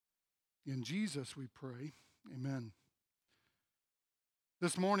In Jesus we pray. Amen.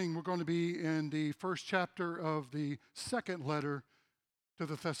 This morning we're going to be in the first chapter of the second letter to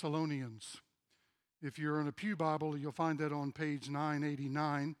the Thessalonians. If you're in a Pew Bible, you'll find that on page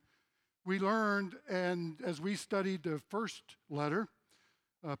 989. We learned, and as we studied the first letter,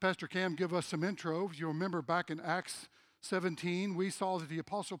 Pastor Cam gave us some intro. If you remember back in Acts 17, we saw that the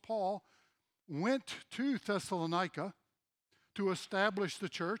Apostle Paul went to Thessalonica to establish the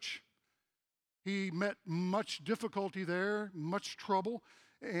church. He met much difficulty there, much trouble,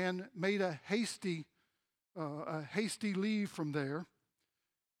 and made a hasty leave from there,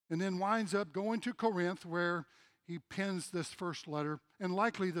 and then winds up going to Corinth, where he pens this first letter, and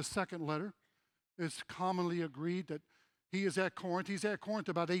likely the second letter. It's commonly agreed that he is at Corinth. He's at Corinth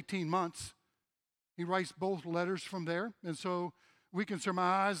about 18 months. He writes both letters from there, and so we can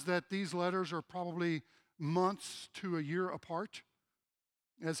surmise that these letters are probably months to a year apart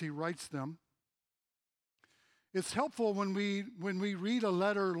as he writes them. It's helpful when we read a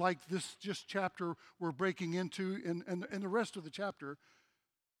letter like this just chapter we're breaking into and the rest of the chapter,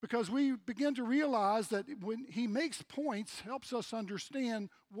 because we begin to realize that when he makes points, helps us understand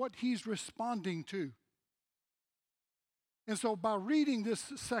what he's responding to. And so by reading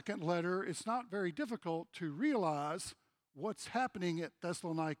this second letter, it's not very difficult to realize what's happening at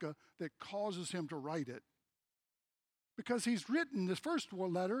Thessalonica that causes him to write it. Because he's written this first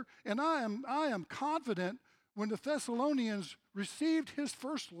letter, and I am confident when the Thessalonians received his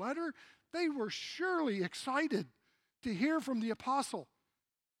first letter, they were surely excited to hear from the apostle.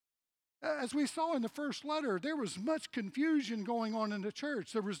 As we saw in the first letter, there was much confusion going on in the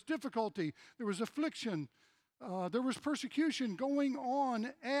church. There was difficulty, there was affliction, there was persecution going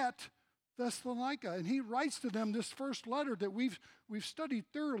on at Thessalonica. And he writes to them this first letter that we've studied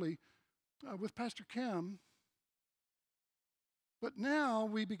thoroughly with Pastor Cam. But now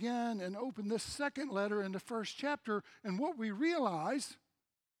we begin and open this second letter in the first chapter, and what we realize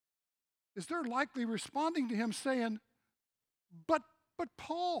is they're likely responding to him saying, but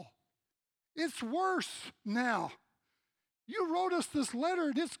Paul, it's worse now. You wrote us this letter,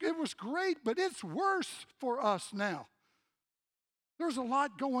 and it was great, but it's worse for us now. There's a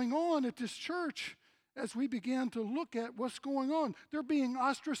lot going on at this church as we begin to look at what's going on. They're being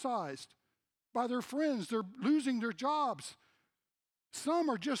ostracized by their friends. They're losing their jobs. Some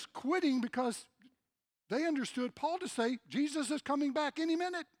are just quitting because they understood Paul to say, Jesus is coming back any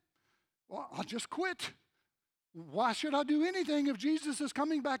minute. Well, I'll just quit. Why should I do anything if Jesus is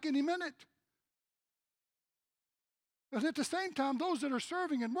coming back any minute? But at the same time, those that are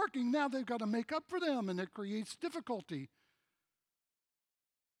serving and working, now they've got to make up for them, and it creates difficulty.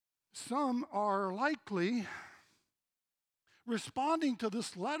 Some are likely responding to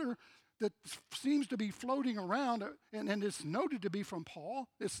this letter that seems to be floating around, and it's noted to be from Paul.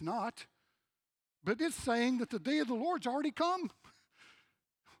 It's not. But it's saying that the day of the Lord's already come.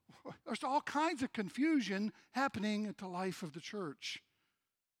 There's all kinds of confusion happening at the life of the church.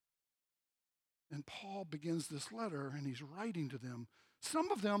 And Paul begins this letter, and he's writing to them.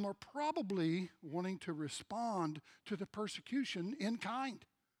 Some of them are probably wanting to respond to the persecution in kind.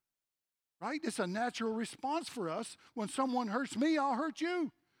 Right? It's a natural response for us. When someone hurts me, I'll hurt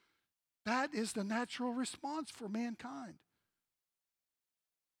you. That is the natural response for mankind.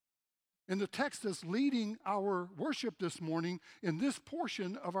 And the text that's leading our worship this morning in this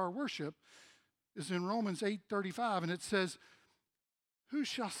portion of our worship is in Romans 8:35, and it says, who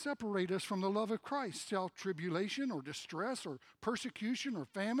shall separate us from the love of Christ? Shall tribulation or distress or persecution or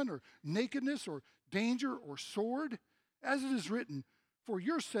famine or nakedness or danger or sword? As it is written, for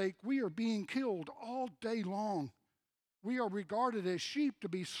your sake we are being killed all day long. We are regarded as sheep to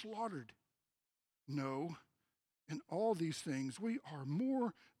be slaughtered. No, in all these things we are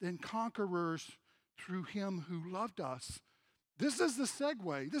more than conquerors through him who loved us. This is the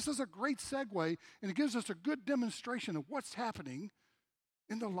segue. This is a great segue, and it gives us a good demonstration of what's happening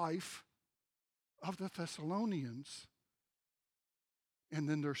in the life of the Thessalonians and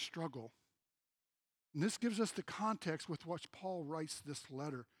then their struggle. And this gives us the context with which Paul writes this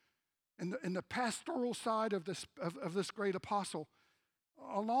letter. And the pastoral side of this great apostle,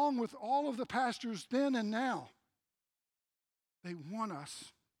 along with all of the pastors then and now, they want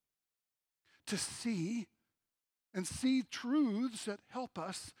us to see truths that help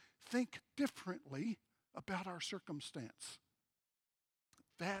us think differently about our circumstance.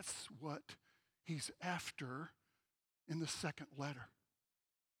 That's what he's after in the second letter,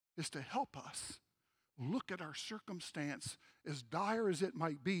 is to help us look at our circumstance, as dire as it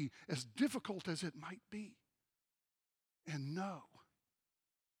might be, as difficult as it might be, and know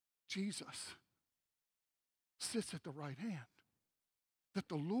Jesus sits at the right hand. that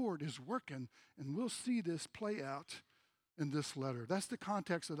the Lord is working, and we'll see this play out in this letter. That's the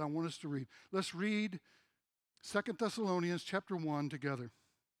context that I want us to read. Let's read 2 Thessalonians chapter 1 together,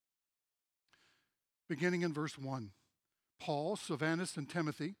 beginning in verse 1. Paul, Silvanus, and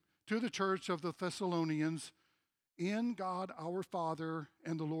Timothy, to the church of the Thessalonians, in God our Father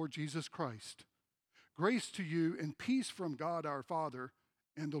and the Lord Jesus Christ. Grace to you and peace from God our Father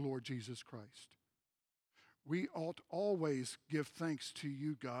and the Lord Jesus Christ. We ought always give thanks to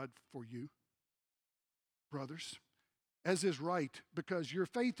you, God, for you, brothers, as is right, because your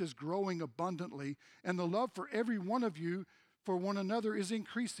faith is growing abundantly, and the love for every one of you for one another is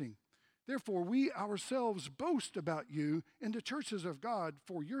increasing. Therefore, we ourselves boast about you in the churches of God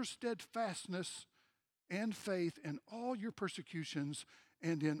for your steadfastness and faith in all your persecutions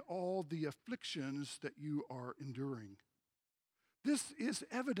and in all the afflictions that you are enduring. This is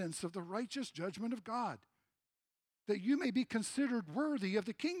evidence of the righteous judgment of God, that you may be considered worthy of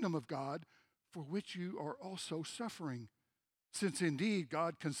the kingdom of God, for which you are also suffering, since indeed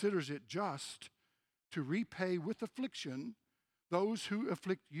God considers it just to repay with affliction those who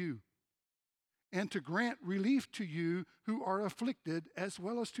afflict you, and to grant relief to you who are afflicted, as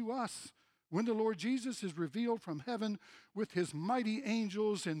well as to us, when the Lord Jesus is revealed from heaven with his mighty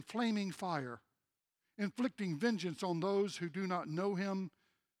angels in flaming fire, inflicting vengeance on those who do not know him,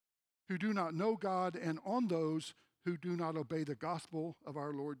 who do not know God, and on those who do not obey the gospel of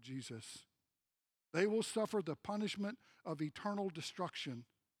our Lord Jesus. They will suffer the punishment of eternal destruction,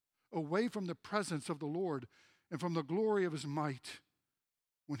 away from the presence of the Lord and from the glory of his might,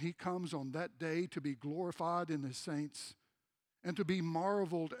 when he comes on that day to be glorified in his saints and to be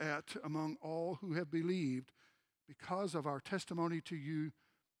marveled at among all who have believed, because of our testimony to you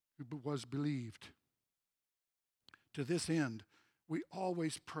who was believed. To this end, we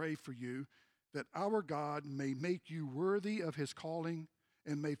always pray for you, that our God may make you worthy of his calling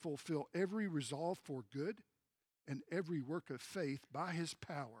and may fulfill every resolve for good and every work of faith by his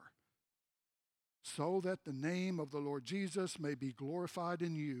power, so that the name of the Lord Jesus may be glorified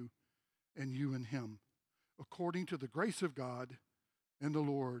in you and you in him, according to the grace of God and the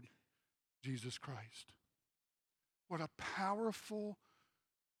Lord Jesus Christ. What a powerful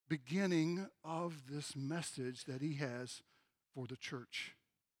beginning of this message that he has for the church.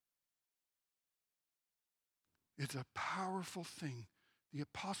 It's a powerful thing. The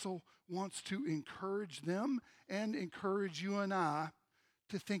apostle wants to encourage them and encourage you and I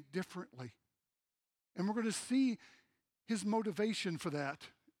to think differently. And we're going to see his motivation for that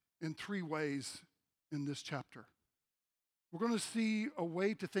in three ways in this chapter. We're going to see a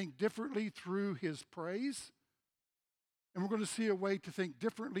way to think differently through his praise, and we're going to see a way to think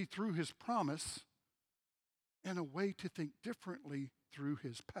differently through his promise, and a way to think differently through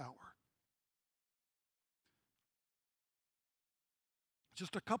his power.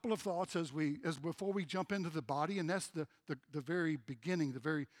 Just a couple of thoughts as before we jump into the body, and that's the very beginning, the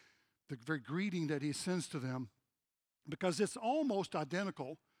very greeting that he sends to them, because it's almost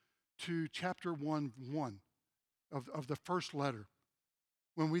identical to chapter 1:1 of the first letter.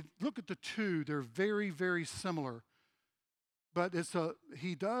 When we look at the two, they're very, very similar. But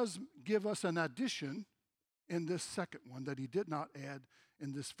he does give us an addition in this second one that he did not add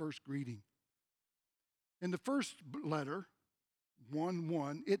in this first greeting. In the first letter,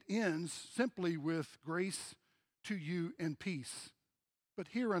 1:1, it ends simply with grace to you and peace. But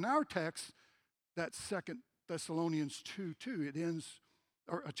here in our text, that 2 Thessalonians 2:2, it ends,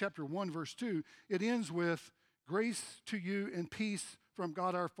 or chapter 1, verse 2, it ends with grace to you and peace from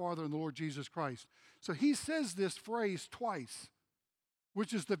God our Father and the Lord Jesus Christ. So he says this phrase twice,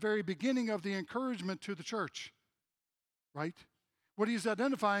 which is the very beginning of the encouragement to the church, right? What he's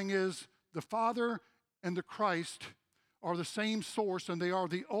identifying is the Father and the Christ are the same source, and they are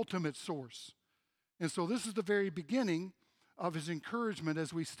the ultimate source. And so this is the very beginning of his encouragement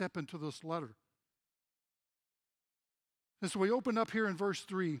as we step into this letter. And so we open up here in verse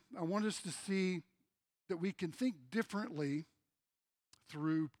 3. I want us to see that we can think differently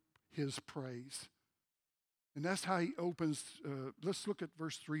through his praise. And that's how he opens. Let's look at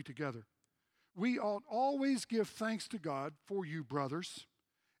verse 3 together. We ought always give thanks to God for you, brothers,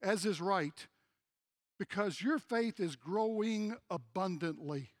 as is right, because your faith is growing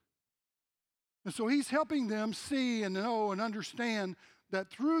abundantly. And so he's helping them see and know and understand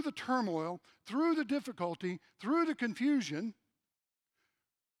that through the turmoil, through the difficulty, through the confusion,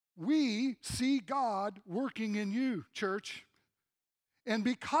 we see God working in you, church. And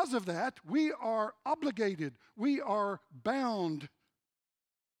because of that, we are obligated, we are bound,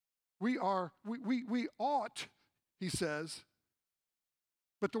 we ought, he says.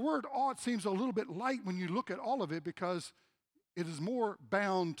 But the word ought seems a little bit light when you look at all of it, because it is more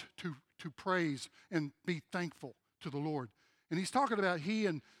bound to praise and be thankful to the Lord. And he's talking about he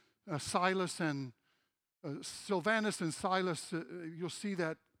and Silas and Silvanus and Silas. You'll see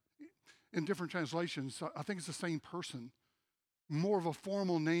that in different translations. I think it's the same person, more of a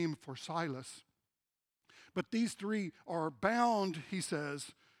formal name for Silas. But these three are bound, he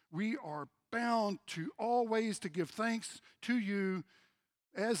says, we are bound to always to give thanks to you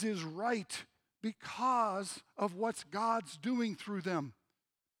as is right because of what God's doing through them.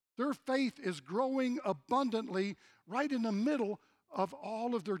 Their faith is growing abundantly right in the middle of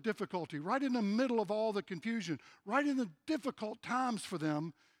all of their difficulty, right in the middle of all the confusion, right in the difficult times for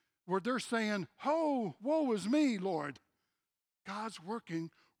them where they're saying, "Oh, woe is me, Lord." God's working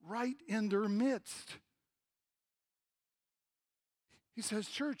right in their midst. He says,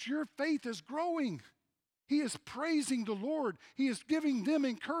 church, your faith is growing. He is praising the Lord. He is giving them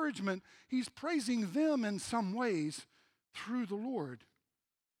encouragement. He's praising them in some ways through the Lord.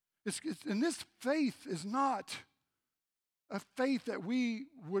 And this faith is not a faith that we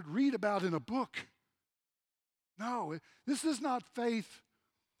would read about in a book. No, this is not faith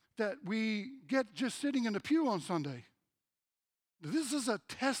that we get just sitting in the pew on Sunday. This is a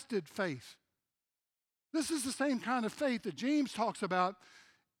tested faith. This is the same kind of faith that James talks about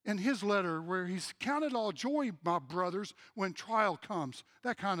in his letter, where he's counted all joy, my brothers, when trial comes.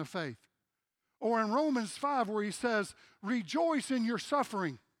 That kind of faith. Or in Romans 5, where he says, rejoice in your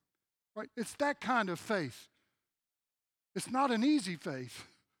suffering. Right? It's that kind of faith. It's not an easy faith,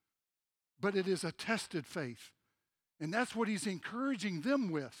 but it is a tested faith. And that's what he's encouraging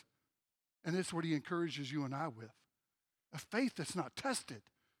them with. And it's what he encourages you and I with. A faith that's not tested.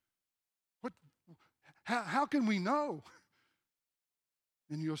 How can we know?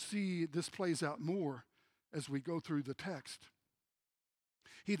 And you'll see this plays out more as we go through the text.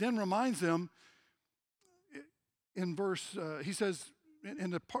 He then reminds them in verse, he says in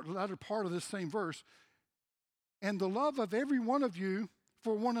the latter part of this same verse, and the love of every one of you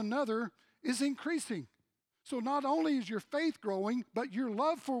for one another is increasing. So not only is your faith growing, but your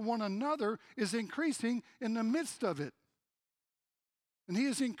love for one another is increasing in the midst of it. And he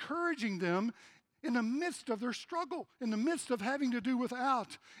is encouraging them in the midst of their struggle, in the midst of having to do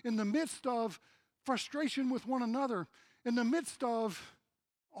without, in the midst of frustration with one another, in the midst of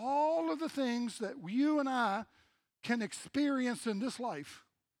all of the things that you and I can experience in this life.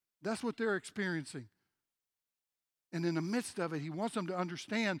 That's what they're experiencing. And in the midst of it, he wants them to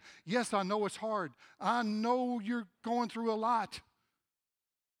understand, yes, I know it's hard. I know you're going through a lot.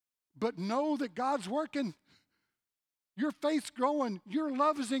 But know that God's working. Your faith's growing. Your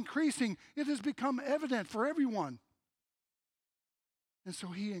love is increasing. It has become evident for everyone. And so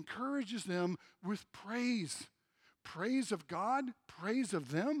he encourages them with praise. Praise of God, praise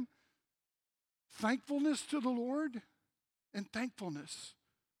of them, thankfulness to the Lord, and thankfulness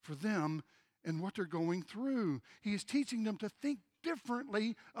for them and what they're going through. He is teaching them to think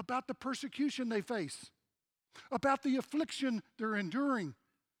differently about the persecution they face, about the affliction they're enduring.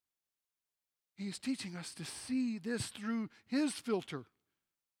 He is teaching us to see this through his filter.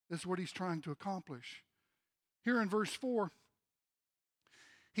 That's what he's trying to accomplish. Here in verse 4,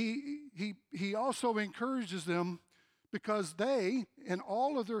 he also encourages them because they, in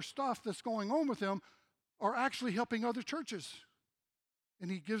all of their stuff that's going on with them, are actually helping other churches. And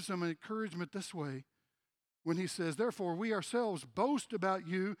he gives them an encouragement this way when he says, therefore, we ourselves boast about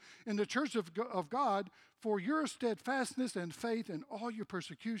you in the church of God for your steadfastness and faith in all your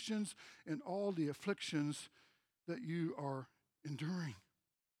persecutions and all the afflictions that you are enduring.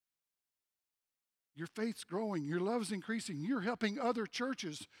 Your faith's growing. Your love's increasing. You're helping other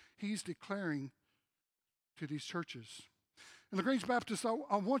churches. He's declaring to these churches. And LaGrange Baptist,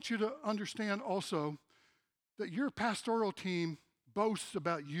 I want you to understand also that your pastoral team boasts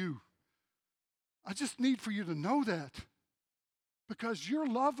about you. I just need for you to know that because your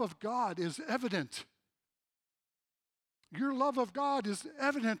love of God is evident. Your love of God is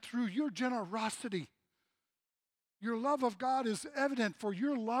evident through your generosity. Your love of God is evident for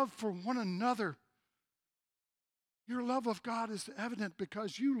your love for one another. Your love of God is evident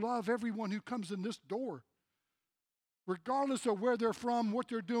because you love everyone who comes in this door. Regardless of where they're from, what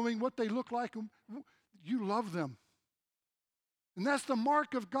they're doing, what they look like, you love them. And that's the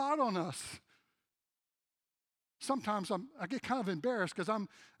mark of God on us. Sometimes I get kind of embarrassed because I'm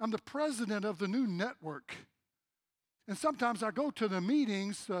the president of the new network. And sometimes I go to the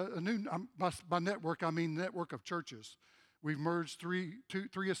meetings, by network, I mean network of churches. We've merged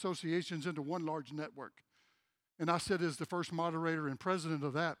three associations into one large network. And I sit as the first moderator and president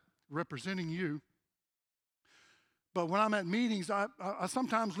of that, representing you. But when I'm at meetings, I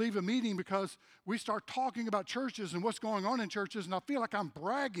sometimes leave a meeting because we start talking about churches and what's going on in churches, and I feel like I'm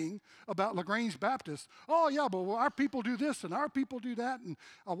bragging about LaGrange Baptist. Oh, yeah, but our people do this and our people do that. And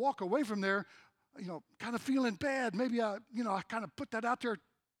I walk away from there, kind of feeling bad. Maybe I kind of put that out there,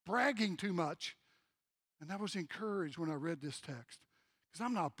 bragging too much. And I was encouraged when I read this text because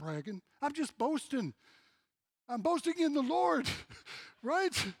I'm not bragging. I'm just boasting. I'm boasting in the Lord,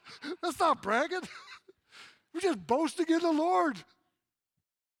 right? That's not bragging. We're just boasting in the Lord.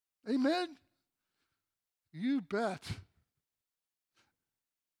 Amen? You bet.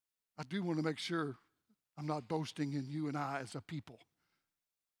 I do want to make sure I'm not boasting in you and I as a people.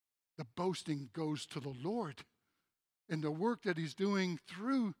 The boasting goes to the Lord and the work that he's doing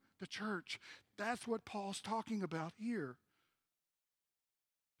through the church. That's what Paul's talking about here.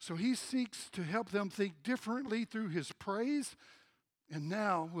 So he seeks to help them think differently through his praise. And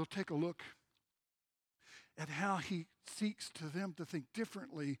now we'll take a look at how he seeks to them to think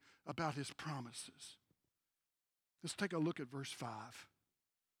differently about his promises. Let's take a look at verse 5.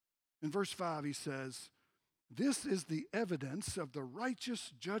 In verse 5, he says, "This is the evidence of the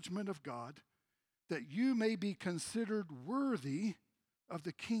righteous judgment of God, that you may be considered worthy of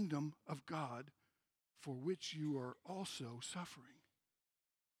the kingdom of God, for which you are also suffering."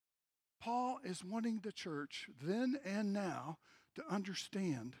 Paul is wanting the church then and now to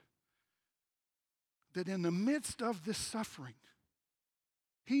understand that in the midst of this suffering,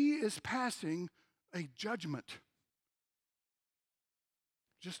 he is passing a judgment.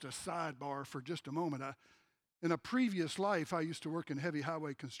 Just a sidebar for just a moment. In a previous life, I used to work in heavy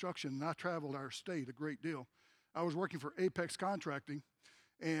highway construction, and I traveled our state a great deal. I was working for Apex Contracting,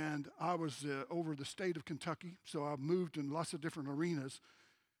 and I was over the state of Kentucky, so I moved in lots of different arenas.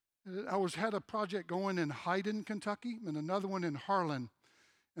 I had a project going in Hayden, Kentucky, and another one in Harlan.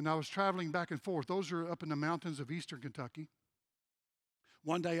 And I was traveling back and forth. Those are up in the mountains of eastern Kentucky.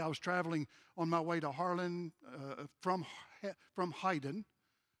 One day I was traveling on my way to Harlan from Hayden.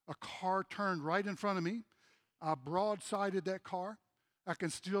 A car turned right in front of me. I broadsided that car. I can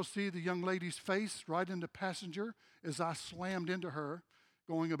still see the young lady's face right in the passenger as I slammed into her,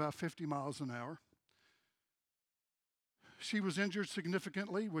 going about 50 miles an hour. She was injured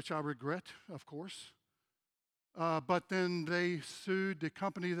significantly, which I regret, of course. But then they sued the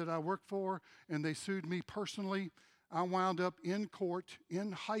company that I worked for, and they sued me personally. I wound up in court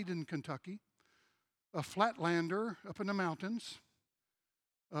in Hayden, Kentucky, a flatlander up in the mountains,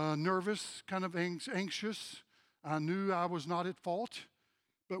 nervous, kind of anxious. I knew I was not at fault.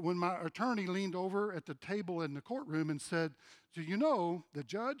 But when my attorney leaned over at the table in the courtroom and said, "Do you know the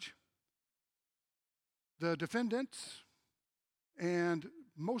judge, the defendants, and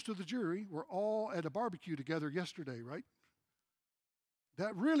most of the jury were all at a barbecue together yesterday, right?"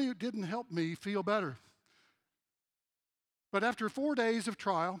 That really didn't help me feel better. But after 4 days of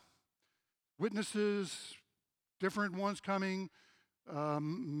trial, witnesses, different ones coming,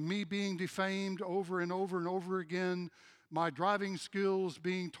 me being defamed over and over and over again, my driving skills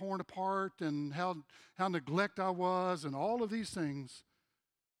being torn apart, and how neglect I was, and all of these things.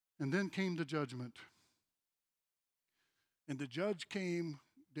 And then came the judgment. And the judge came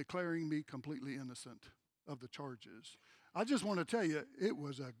declaring me completely innocent of the charges. I just want to tell you, it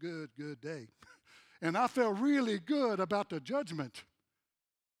was a good day. And I felt really good about the judgment.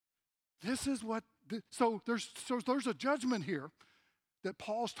 This is what, so there's a judgment here that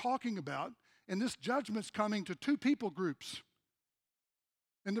Paul's talking about, and this judgment's coming to two people groups.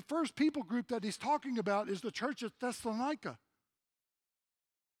 And the first people group that he's talking about is the church at Thessalonica.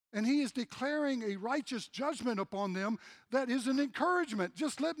 And he is declaring a righteous judgment upon them that is an encouragement.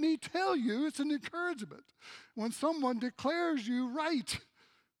 Just let me tell you, it's an encouragement when someone declares you right,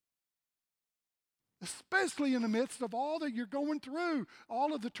 especially in the midst of all that you're going through,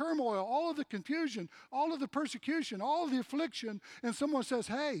 all of the turmoil, all of the confusion, all of the persecution, all of the affliction, and someone says,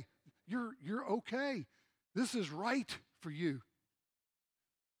 "Hey, you're okay. This is right for you."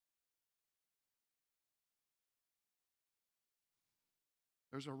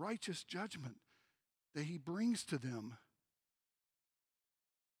 There's a righteous judgment that he brings to them.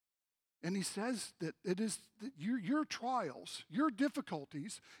 And he says that it is that your trials, your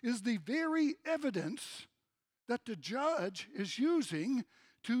difficulties, is the very evidence that the judge is using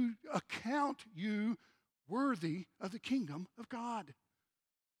to account you worthy of the kingdom of God.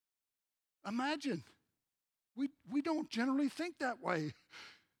 Imagine, we don't generally think that way.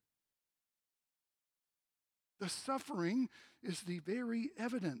 The suffering is the very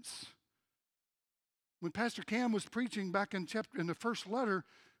evidence. When Pastor Cam was preaching back in the first letter,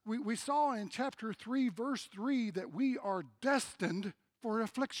 we saw in chapter 3, verse 3, that we are destined for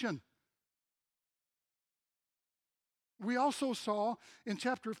affliction. We also saw in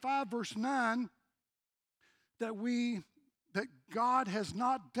chapter 5, verse 9, that God has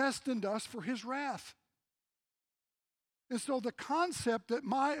not destined us for his wrath. And so the concept that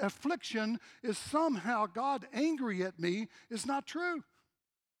my affliction is somehow God angry at me is not true.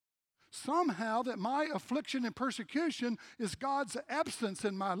 Somehow that my affliction and persecution is God's absence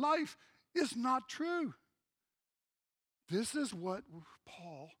in my life is not true. This is what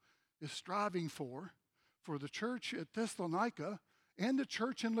Paul is striving for the church at Thessalonica and the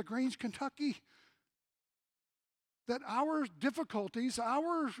church in LaGrange, Kentucky. That our difficulties,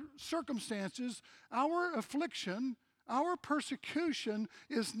 our circumstances, our affliction, our persecution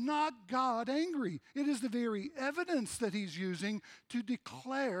is not God angry. It is the very evidence that he's using to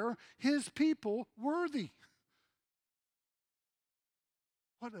declare his people worthy.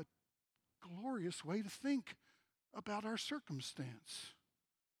 What a glorious way to think about our circumstance.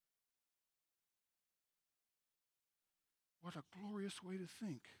 What a glorious way to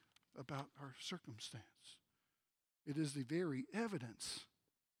think about our circumstance. It is the very evidence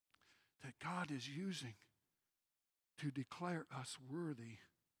that God is using to declare us worthy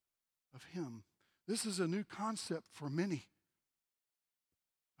of him. This is a new concept for many.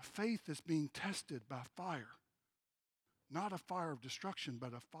 A faith that's being tested by fire. Not a fire of destruction,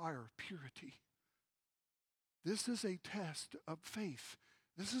 but a fire of purity. This is a test of faith.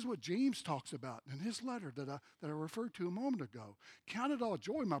 This is what James talks about in his letter that I referred to a moment ago. Count it all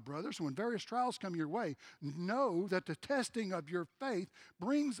joy, my brothers, when various trials come your way. Know that the testing of your faith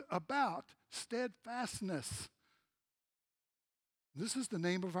brings about steadfastness. This is the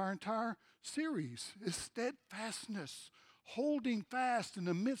name of our entire series, is steadfastness, holding fast in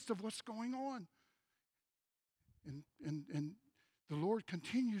the midst of what's going on. And the Lord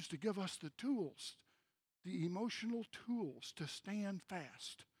continues to give us the tools, the emotional tools to stand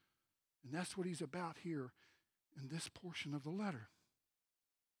fast. And that's what he's about here in this portion of the letter.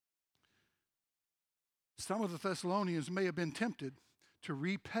 Some of the Thessalonians may have been tempted to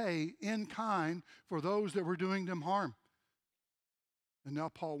repay in kind for those that were doing them harm. And now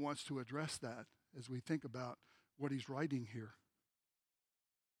Paul wants to address that as we think about what he's writing here.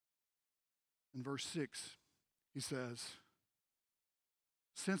 In verse 6, he says,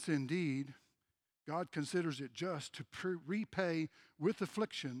 since indeed God considers it just to repay with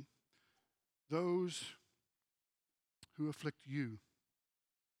affliction those who afflict you,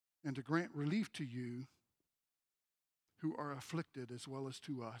 and to grant relief to you who are afflicted as well as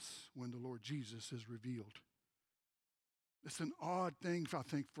to us when the Lord Jesus is revealed. It's an odd thing, I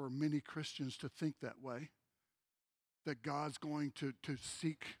think, for many Christians to think that way, that God's going to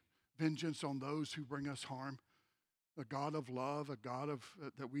seek vengeance on those who bring us harm. A God of love, a God of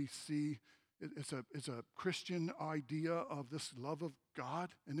that we see. It's a Christian idea of this love of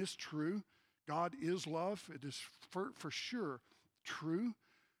God, and it's true. God is love. It is for sure true,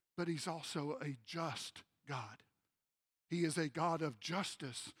 but he's also a just God. He is a God of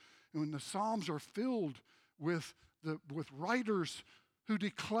justice. And when the Psalms are filled with writers who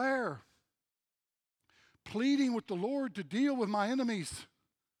declare, pleading with the Lord to deal with my enemies.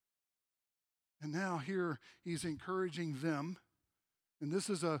 And now here he's encouraging them. And this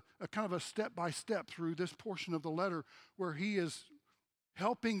is a kind of a step-by-step through this portion of the letter where he is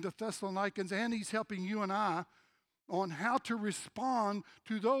helping the Thessalonians and he's helping you and I on how to respond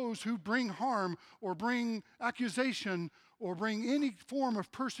to those who bring harm or bring accusation or bring any form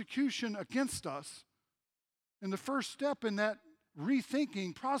of persecution against us. And the first step in that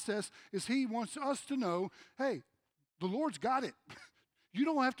rethinking process is he wants us to know, hey, the Lord's got it. You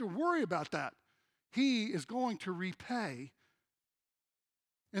don't have to worry about that. He is going to repay.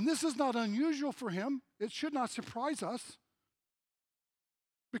 And this is not unusual for him. It should not surprise us.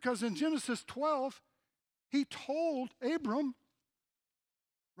 Because in Genesis 12, he told Abram,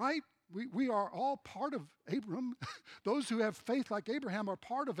 right? We are all part of Abram. Those who have faith like Abraham are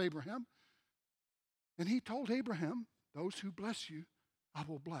part of Abraham. And he told Abraham, those who bless you, I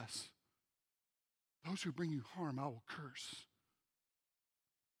will bless. Those who bring you harm, I will curse.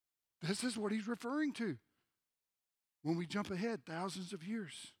 This is what he's referring to. When we jump ahead thousands of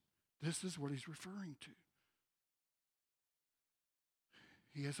years, this is what he's referring to.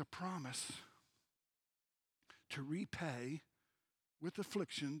 He has a promise to repay with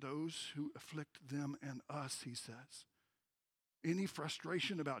affliction those who afflict them and us, he says. Any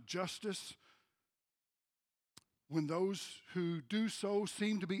frustration about justice, when those who do so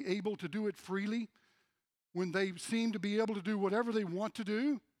seem to be able to do it freely, when they seem to be able to do whatever they want to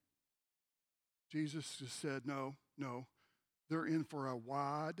do, Jesus just said, no, they're in for a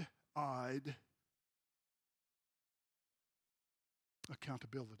wide-eyed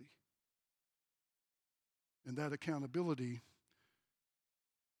accountability. And that accountability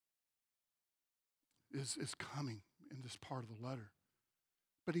is coming in this part of the letter.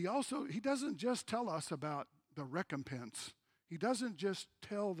 But he doesn't just tell us about the recompense. He doesn't just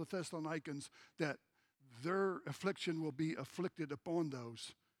tell the Thessalonians that their affliction will be afflicted upon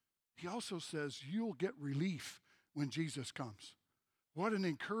those. He also says you'll get relief when Jesus comes. What an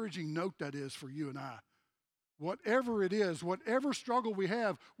encouraging note that is for you and I. Whatever it is, whatever struggle we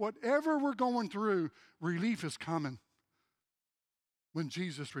have, whatever we're going through, relief is coming when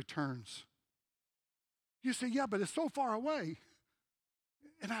Jesus returns. You say, yeah, but it's so far away.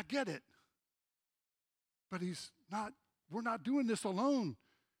 And I get it. But we're not doing this alone.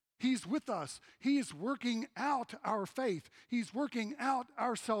 He's with us. He's working out our faith. He's working out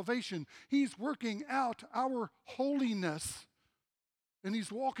our salvation. He's working out our holiness. And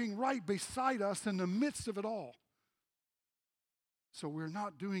he's walking right beside us in the midst of it all. So we're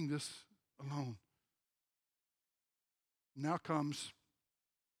not doing this alone. Now comes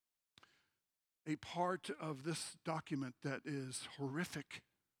a part of this document that is horrific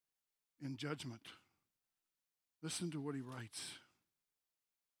in judgment. Listen to what he writes.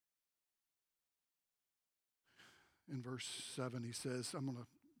 In verse 7, he says, I'm going to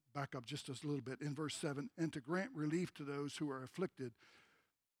back up just a little bit. In verse 7, and to grant relief to those who are afflicted,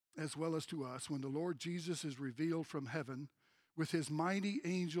 as well as to us, when the Lord Jesus is revealed from heaven with his mighty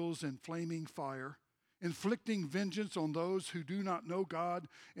angels in flaming fire, inflicting vengeance on those who do not know God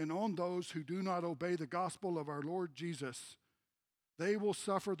and on those who do not obey the gospel of our Lord Jesus. They will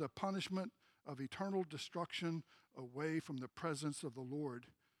suffer the punishment of eternal destruction away from the presence of the Lord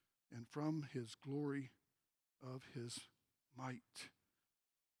and from his glory of his might.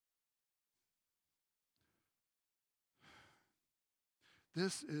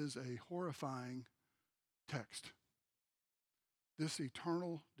 This is a horrifying text. This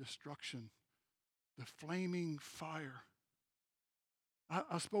eternal destruction, the flaming fire.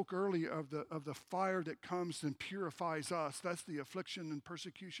 I spoke earlier of the fire that comes and purifies us. That's the affliction and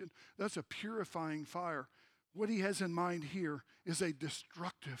persecution. That's a purifying fire. What he has in mind here is a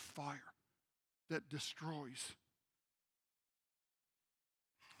destructive fire that destroys.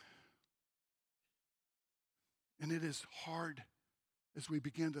 And it is hard as we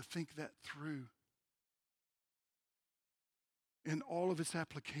begin to think that through in all of its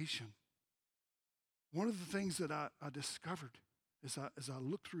application. One of the things that I discovered as I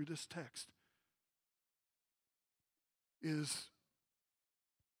looked through this text is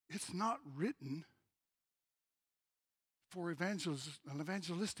it's not written for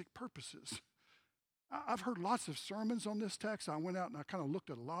evangelistic purposes. I've heard lots of sermons on this text. I went out and I kind of looked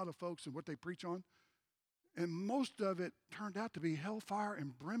at a lot of folks and what they preach on. And most of it turned out to be hellfire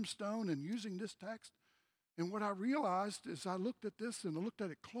and brimstone and using this text. And what I realized as I looked at this and I looked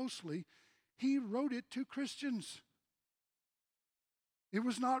at it closely, he wrote it to Christians. It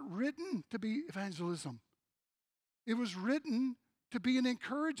was not written to be evangelism. It was written to be an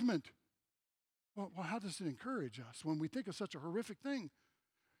encouragement. Well, how does it encourage us when we think of such a horrific thing?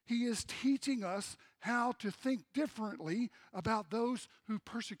 He is teaching us how to think differently about those who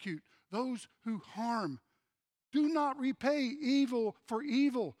persecute, those who harm. Do not repay evil for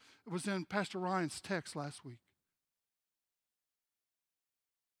evil. It was in Pastor Ryan's text last week.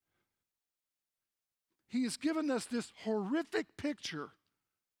 He has given us this horrific picture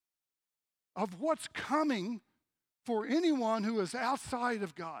of what's coming for anyone who is outside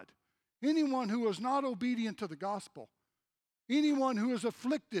of God, anyone who is not obedient to the gospel, anyone who has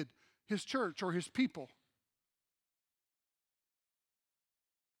afflicted his church or his people.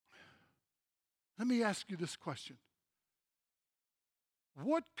 Let me ask you this question.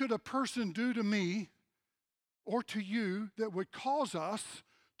 What could a person do to me or to you that would cause us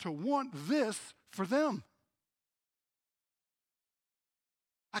to want this for them?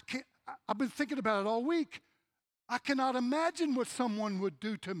 I've been thinking about it all week. I cannot imagine what someone would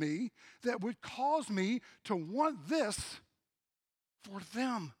do to me that would cause me to want this for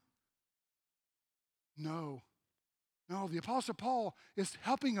them. No, the Apostle Paul is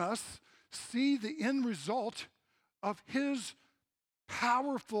helping us see the end result of his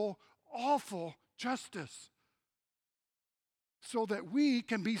powerful, awful justice so that we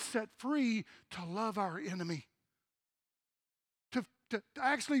can be set free to love our enemy, to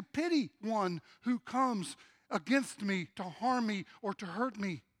actually pity one who comes against me to harm me or to hurt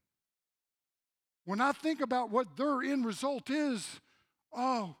me. When I think about what their end result is,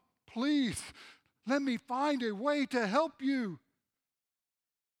 oh, please, let me find a way to help you.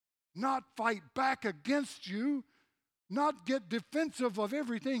 Not fight back against you, not get defensive of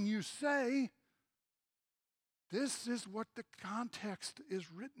everything you say. This is what the context is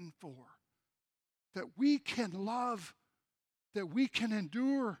written for. that we can love, that we can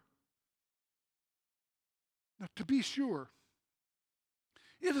endure. Now, to be sure,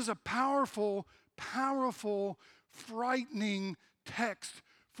 it is a powerful, powerful, frightening text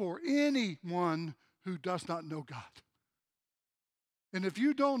for anyone who does not know God. And if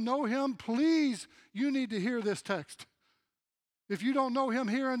you don't know him, please, you need to hear this text. If you don't know him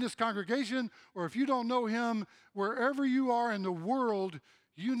here in this congregation, or if you don't know him wherever you are in the world,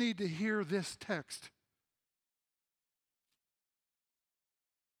 you need to hear this text.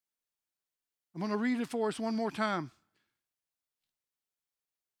 I'm going to read it for us one more time.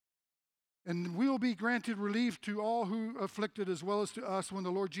 And we'll be granted relief to all who are afflicted as well as to us when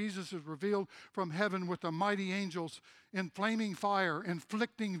the Lord Jesus is revealed from heaven with the mighty angels in flaming fire,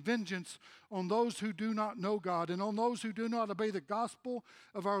 inflicting vengeance on those who do not know God and on those who do not obey the gospel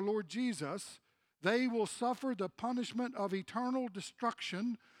of our Lord Jesus. They will suffer the punishment of eternal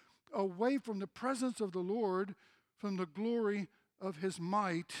destruction away from the presence of the Lord, from the glory of his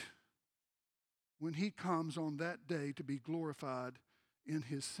might, when he comes on that day to be glorified in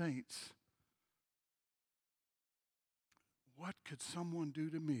his saints. What could someone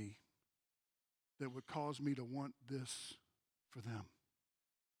do to me that would cause me to want this for them?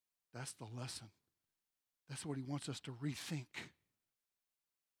 That's the lesson. That's what he wants us to rethink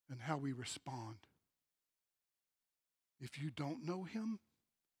and how we respond. If you don't know him,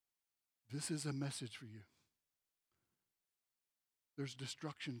 this is a message for you. There's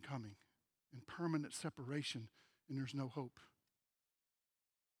destruction coming and permanent separation, and there's no hope.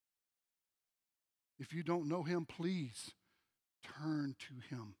 If you don't know him, please turn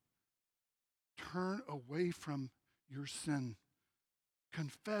to him. Turn away from your sin.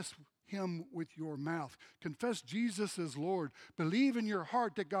 Confess him with your mouth. Confess Jesus as Lord. Believe in your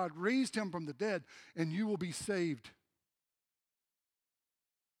heart that God raised him from the dead, and you will be saved.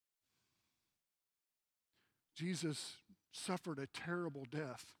 Jesus suffered a terrible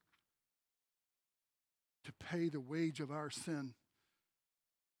death to pay the wage of our sin.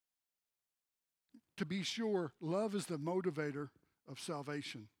 To be sure, love is the motivator of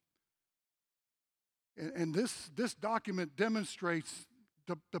salvation. And this document demonstrates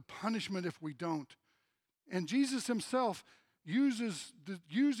the punishment if we don't. And Jesus himself uses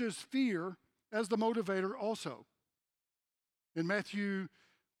fear as the motivator also. In Matthew,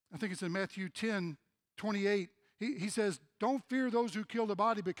 I think it's in Matthew 10:28, he says, don't fear those who kill the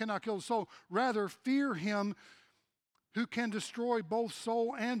body but cannot kill the soul. Rather, fear him who can destroy both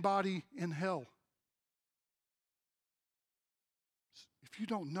soul and body in hell. If you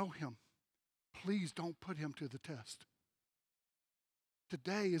don't know him, please don't put him to the test.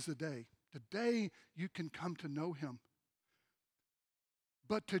 Today is the day. Today you can come to know him.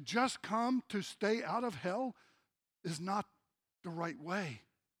 But to just come to stay out of hell is not the right way.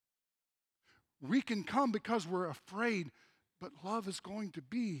 We can come because we're afraid, but love is going to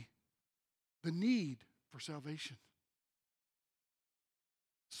be the need for salvation.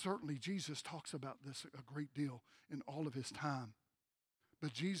 Certainly Jesus talks about this a great deal in all of his time.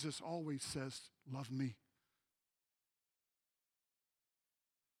 But Jesus always says, love me.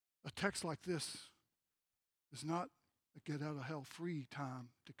 A text like this is not a get out of hell free time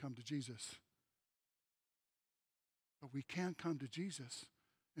to come to Jesus. But we can come to Jesus,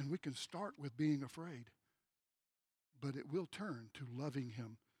 and we can start with being afraid. But it will turn to loving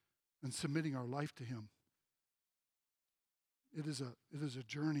him and submitting our life to him. It is a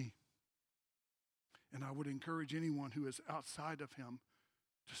journey. And I would encourage anyone who is outside of him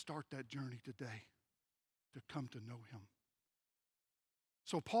to start that journey today, to come to know him.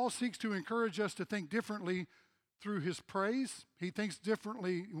 So Paul seeks to encourage us to think differently through his praise. He thinks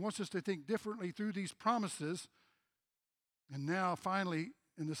differently. He wants us to think differently through these promises. And now, finally,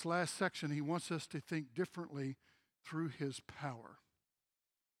 in this last section, he wants us to think differently through his power.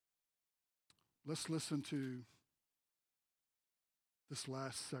 Let's listen to this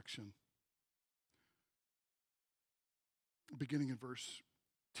last section, beginning in verse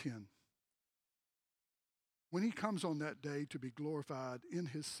 10. When he comes on that day to be glorified in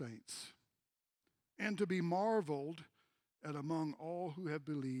his saints and to be marveled at among all who have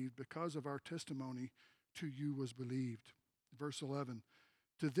believed, because of our testimony to you was believed. Verse 11,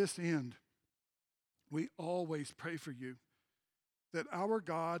 to this end, we always pray for you, that our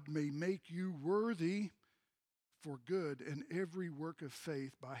God may make you worthy for good in every work of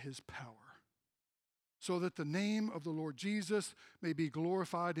faith by his power, so that the name of the Lord Jesus may be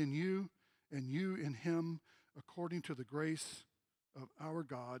glorified in you and you in him, according to the grace of our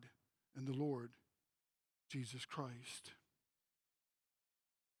God and the Lord Jesus Christ.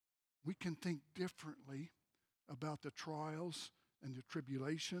 We can think differently about the trials and the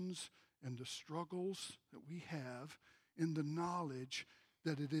tribulations and the struggles that we have in the knowledge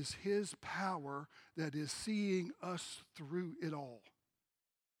that it is His power that is seeing us through it all.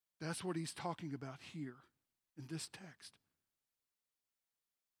 That's what he's talking about here in this text.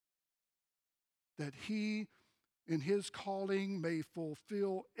 That He, in His calling, may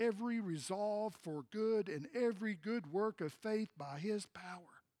fulfill every resolve for good and every good work of faith by His power.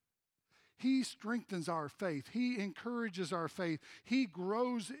 He strengthens our faith. He encourages our faith. He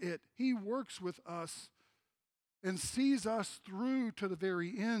grows it. He works with us and sees us through to the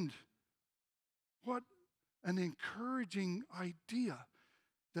very end. What an encouraging idea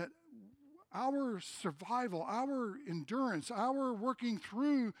that our survival, our endurance, our working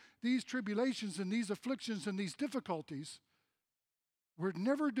through these tribulations and these afflictions and these difficulties, we're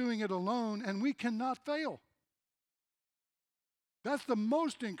never doing it alone, and we cannot fail. That's the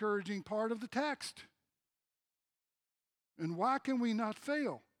most encouraging part of the text. And why can we not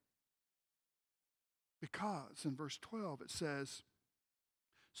fail? Because in verse 12 it says,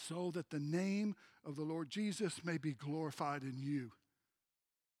 so that the name of the Lord Jesus may be glorified in you.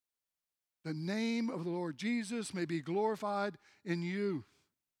 The name of the Lord Jesus may be glorified in you.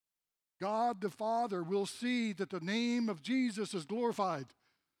 God the Father will see that the name of Jesus is glorified.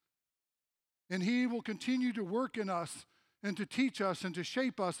 And He will continue to work in us and to teach us and to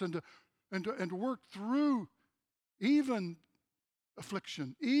shape us and to work through even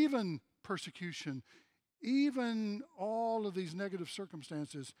affliction, even persecution, even all of these negative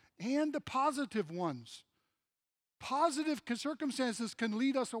circumstances and the positive ones. Positive circumstances can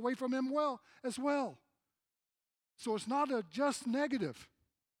lead us away from Him as well. So it's not a just negative.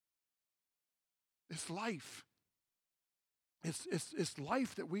 It's life. It's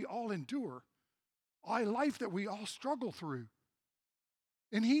life that we all endure. A life that we all struggle through.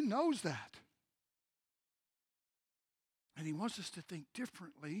 And He knows that. And He wants us to think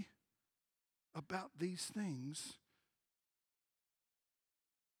differently about these things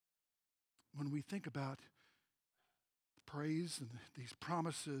when we think about praise and these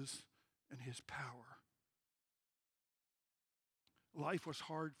promises and His power. Life was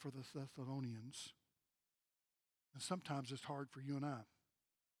hard for the Thessalonians, and sometimes it's hard for you and I.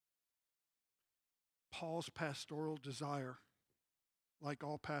 Paul's pastoral desire, like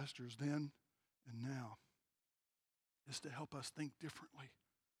all pastors then and now, is to help us think differently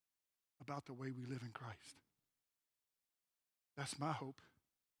about the way we live in Christ. That's my hope,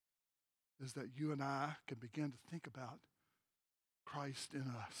 is that you and I can begin to think about Christ in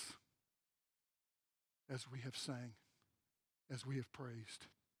us as we have sang, as we have praised.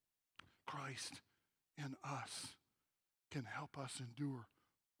 Christ in us can help us endure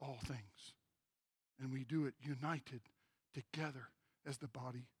all things. And we do it united together as the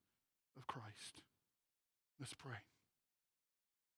body of Christ. Let's pray.